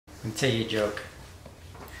Let me tell you a joke.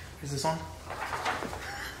 Is this on?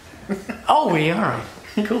 Oh, we are.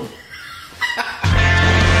 Cool.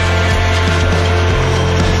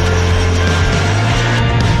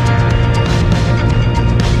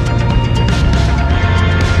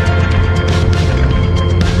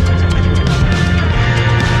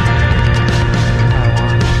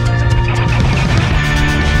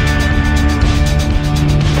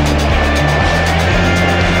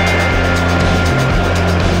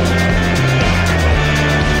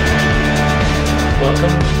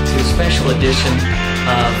 Welcome to a special edition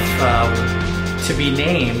of To Be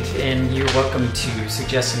Named, and you're welcome to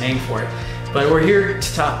suggest a name for it. But we're here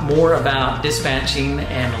to talk more about dispatching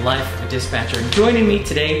and the life of a dispatcher. And joining me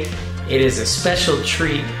today, it is a special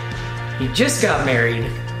treat. He just got married,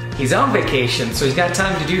 he's on vacation, so he's got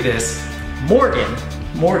time to do this. Morgan,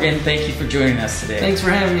 thank you for joining us today. Thanks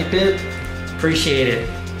for having me, Pip. Appreciate it.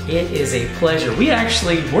 It is a pleasure. We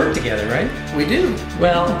actually work together, right? We do.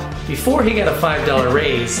 Well, before he got a $5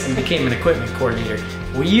 raise and became an equipment coordinator,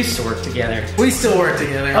 we used to work together. We still work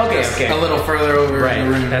together. Okay. A little further over in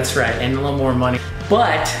the room. That's right, and a little more money.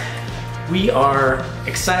 But we are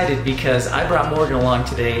excited because I brought Morgan along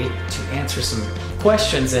today to answer some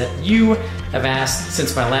questions that you have asked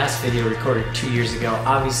since my last video recorded 2 years ago.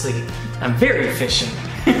 Obviously, I'm very efficient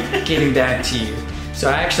getting back to you. So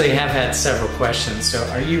I actually have had several questions. So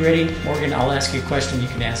are you ready, Morgan? I'll ask you a question, you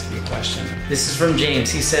can ask me a question. This is from James.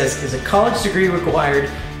 He says, is a college degree required,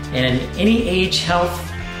 and any age, health,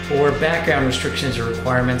 or background restrictions or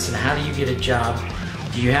requirements, and how do you get a job?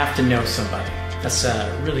 Do you have to know somebody? That's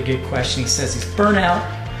a really good question. He says he's burnt out.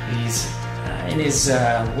 He's in his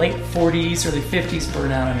late 40s, early 50s,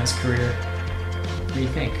 burnt out in his career. What do you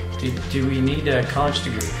think? Do we need a college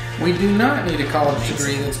degree? We do not need a college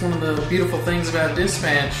degree. That's one of the beautiful things about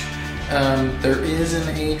dispatch. There is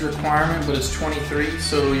an age requirement, but it's 23,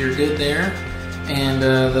 so you're good there. And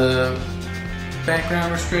the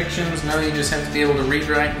background restrictions, no, you just have to be able to read,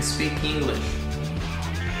 write, and speak English.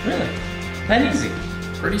 Really? That easy?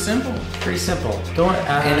 Pretty simple. Pretty simple.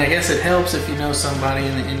 And I guess it helps if you know somebody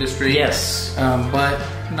in the industry. Yes. But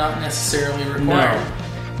not necessarily required. No.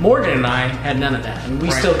 Morgan and I had none of that, and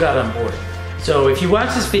we still got on board. So if you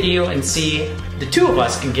watch this video and see the two of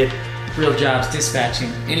us can get real jobs dispatching.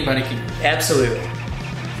 Anybody can. Absolutely.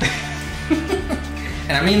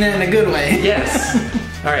 And I mean that in a good way. Yes.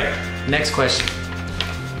 All right, next question.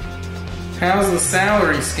 How's the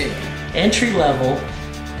salary scale? Entry level,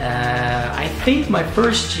 I think my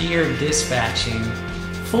first year dispatching,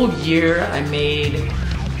 full year I made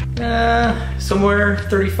somewhere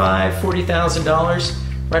 $35,000, $40,000.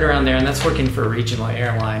 Right around there, and that's working for a regional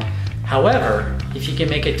airline. However, if you can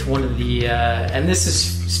make it to one of the, and this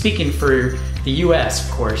is speaking for the U.S.,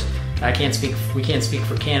 of course. We can't speak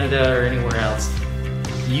for Canada or anywhere else.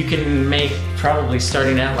 You can make probably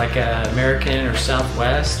starting out like American or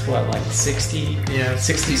Southwest, what, like 60,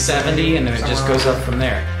 60, 70, and then it just goes up from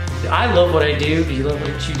there. I love what I do. Do you love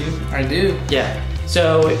what you do? I do. Yeah.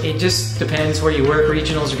 So it just depends where you work.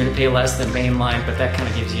 Regionals are going to pay less than mainline, but that kind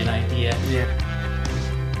of gives you an idea. Yeah.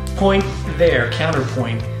 Point there,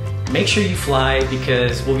 counterpoint. Make sure you fly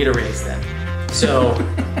because we'll get a raise then. So,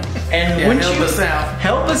 and help us out.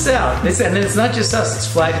 Help us out. And it's not just us. It's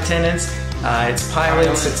flight attendants. It's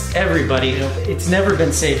pilots. It's everybody. It's never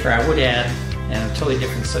been safer. I would add, and a totally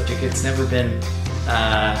different subject. It's never been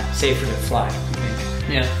safer to fly. I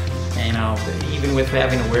think. Yeah. And, you know, even with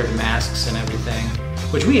having to wear the masks and everything,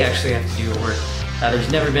 which we actually have to do at work.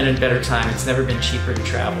 There's never been a better time. It's never been cheaper to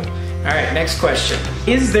travel. All right, next question.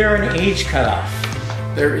 Is there an age cutoff?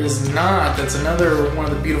 There is not. That's another one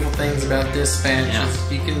of the beautiful things about dispatch. Yeah.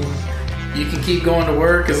 You can keep going to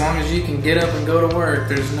work as long as you can get up and go to work.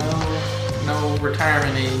 There's no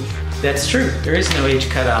retirement age. That's true. There is no age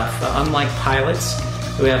cutoff. Unlike pilots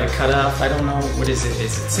who have a cutoff, I don't know, what is it?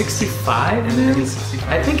 Is it 65?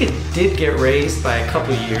 I think it did get raised by a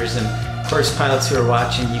couple of years, and of course, pilots who are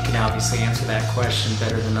watching, you can obviously answer that question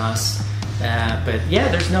better than us. But yeah,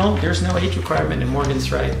 there's no age requirement, and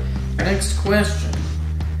Morgan's right. Next question.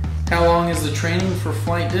 How long is the training for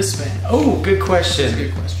flight dispatch? Oh, good question. That's a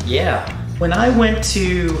good question. Yeah. When I went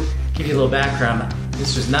to, give you a little background,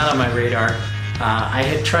 this was not on my radar. I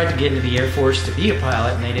had tried to get into the Air Force to be a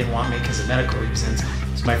pilot, and they didn't want me because of medical reasons.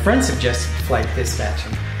 So my friend suggested flight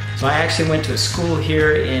dispatching. So I actually went to a school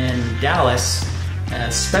here in Dallas, a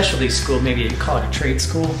specialty school, maybe you call it a trade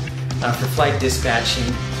school, for flight dispatching.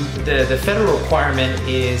 The federal requirement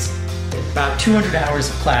is about 200 hours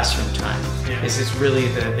of classroom time. Yeah. This is really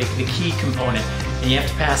the key component. And you have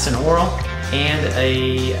to pass an oral and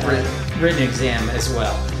a written exam as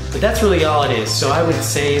well. But that's really all it is. So I would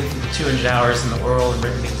save the 200 hours in the oral and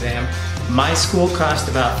written exam. My school cost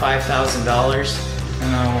about $5,000.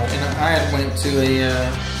 And I had went to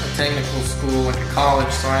a technical school, like a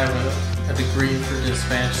college, so I have a degree for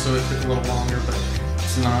dispatch, so it took a little longer, but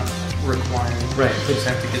it's not required. Right. You just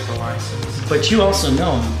have to get the license. But you also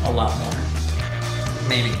know a lot more.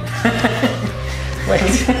 Maybe.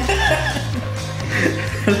 Wait.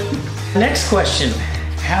 Next question.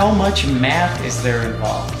 How much math is there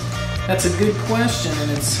involved? That's a good question,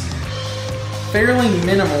 and it's fairly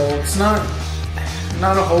minimal. It's not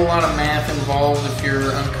a whole lot of math involved if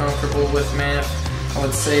you're uncomfortable with math. I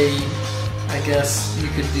would say, I guess you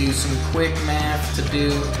could do some quick math to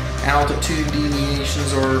do altitude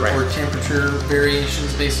deviations or temperature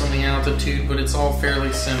variations based on the altitude, but it's all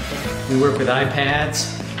fairly simple. We work with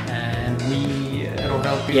iPads, and it'll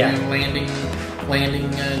help you do landing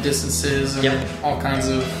distances and all kinds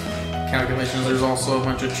of calculations. There's also a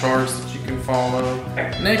bunch of charts that you can follow.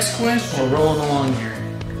 Next question. We're rolling along here.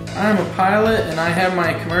 I'm a pilot and I have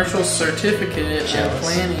my commercial certificate and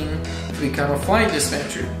planning to become a flight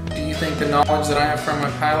dispatcher. Do you think the knowledge that I have from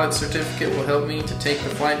my pilot certificate will help me to take the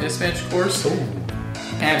flight dispatch course? Ooh.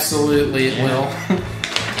 Absolutely, it will.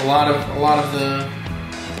 a lot of the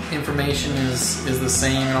information is the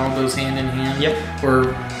same and all goes hand in hand. Yep.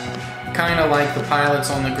 We're kind of like the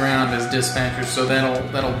pilots on the ground as dispatchers, so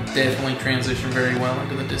that'll definitely transition very well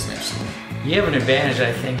into the dispatch school. You have an advantage,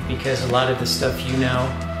 I think, because a lot of the stuff you know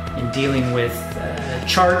in dealing with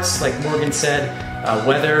charts, like Morgan said,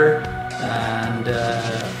 weather, and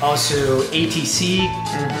also ATC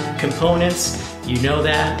components, you know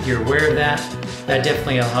that, you're aware of that. That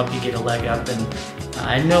definitely will help you get a leg up. And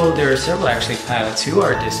I know there are several actually pilots who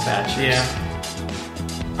are dispatchers. Yeah.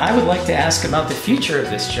 I would like to ask about the future of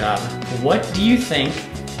this job. What do you think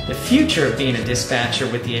the future of being a dispatcher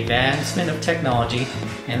with the advancement of technology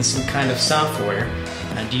and some kind of software?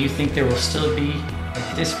 Do you think there will still be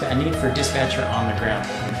a need for a dispatcher on the ground?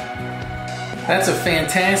 That's a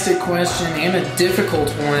fantastic question and a difficult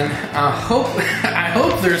one. I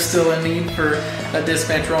hope there's still a need for a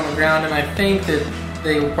dispatcher on the ground, and I think that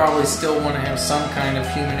they will probably still want to have some kind of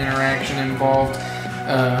human interaction involved,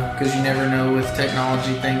 because you never know with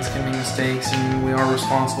technology, things can be mistakes, and we are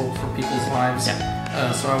responsible for people's lives.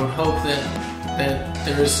 Yeah. So I would hope that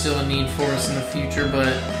there is still a need for us in the future,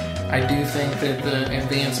 but I do think that the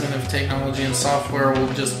advancement of technology and software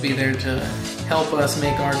will just be there to help us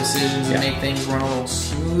make our decisions and make things run a little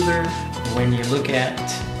smoother. When you look at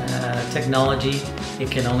technology, it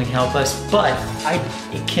can only help us, but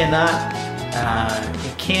it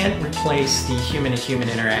can't replace the human-to-human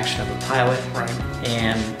interaction of a pilot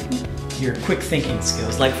and your quick thinking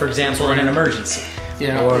skills. Like, for example, in an emergency.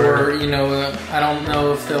 Yeah, or you know, I don't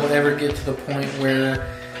know if they'll ever get to the point where,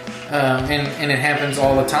 and it happens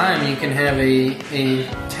all the time, you can have a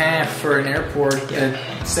TAF for an airport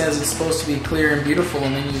that says it's supposed to be clear and beautiful,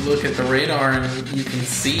 and then you look at the radar and you can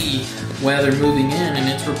see weather moving in and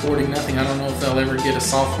it's reporting nothing. I don't know if they'll ever get a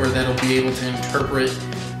software that'll be able to interpret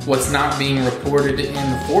what's not being reported in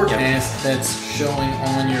the forecast that's showing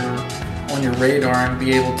on your radar and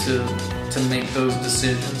be able to make those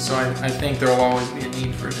decisions. So I think there'll always be a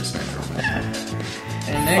need for a dispatcher on that.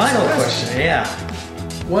 And next final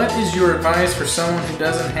question. What is your advice for someone who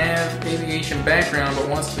doesn't have aviation background but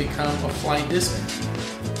wants to become a flight dispatcher?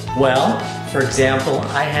 Well, for example,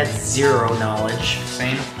 I had zero knowledge.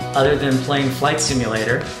 Same. Other than playing Flight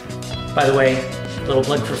Simulator. By the way, little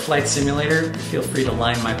plug for Flight Simulator. Feel free to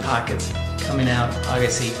line my pockets. Coming out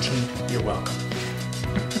August 18th. You're welcome.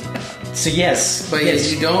 So yes. But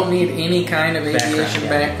yes, you don't need any kind of aviation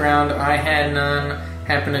background. I had none.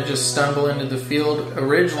 Happened to just stumble into the field.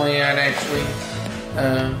 Originally, I'd actually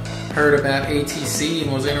heard about ATC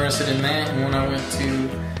and was interested in that. And when I went to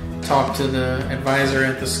talk to the advisor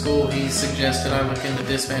at the school, he suggested I look into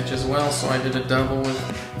dispatch as well. So I did a double with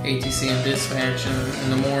ATC and dispatch.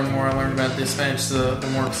 And the more and more I learned about dispatch, the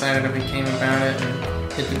more excited I became about it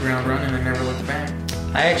and hit the ground running and never looked back.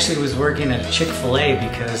 I actually was working at Chick-fil-A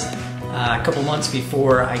because a couple months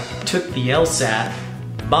before I took the LSAT,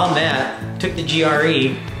 bombed that, took the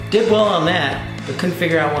GRE, did well on that, but couldn't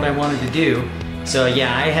figure out what I wanted to do. So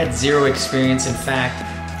yeah, I had zero experience. In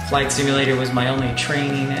fact, Flight Simulator was my only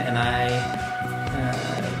training, and I,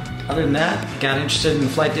 other than that, got interested in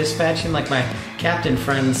flight dispatching. Like my captain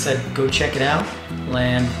friend said, go check it out.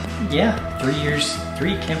 And yeah, 3 years,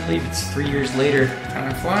 can't believe it's 3 years later.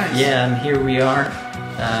 Time flies. Yeah, and here we are,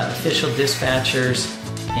 official dispatchers,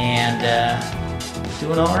 and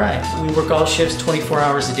doing all right. We work all shifts, 24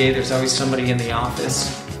 hours a day. There's always somebody in the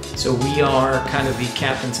office. So we are kind of the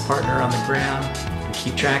captain's partner on the ground. We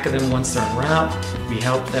keep track of them once they're en route. We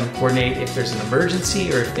help them coordinate if there's an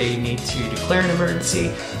emergency or if they need to declare an emergency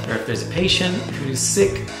or if there's a patient who's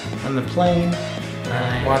sick on the plane.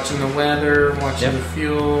 Watching the weather, watching Yep. the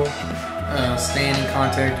fuel, staying in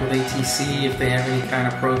contact with ATC if they have any kind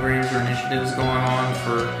of programs or initiatives going on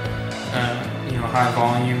for high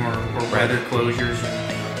volume or weather closures.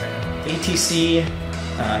 ATC,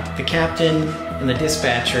 the captain, and the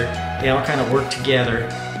dispatcher, they all kind of work together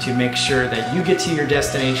to make sure that you get to your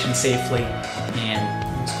destination safely and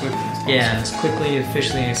As quickly as possible. as quickly,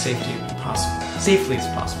 efficiently, and safely as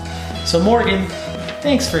possible. So Morgan,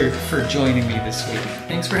 thanks for joining me this week.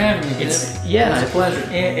 Thanks for having me. It was a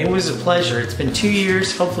pleasure. It was a pleasure. It's been 2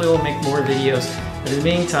 years. Hopefully we'll make more videos. But in the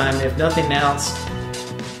meantime, if nothing else,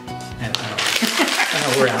 I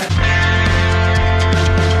don't know. We're out.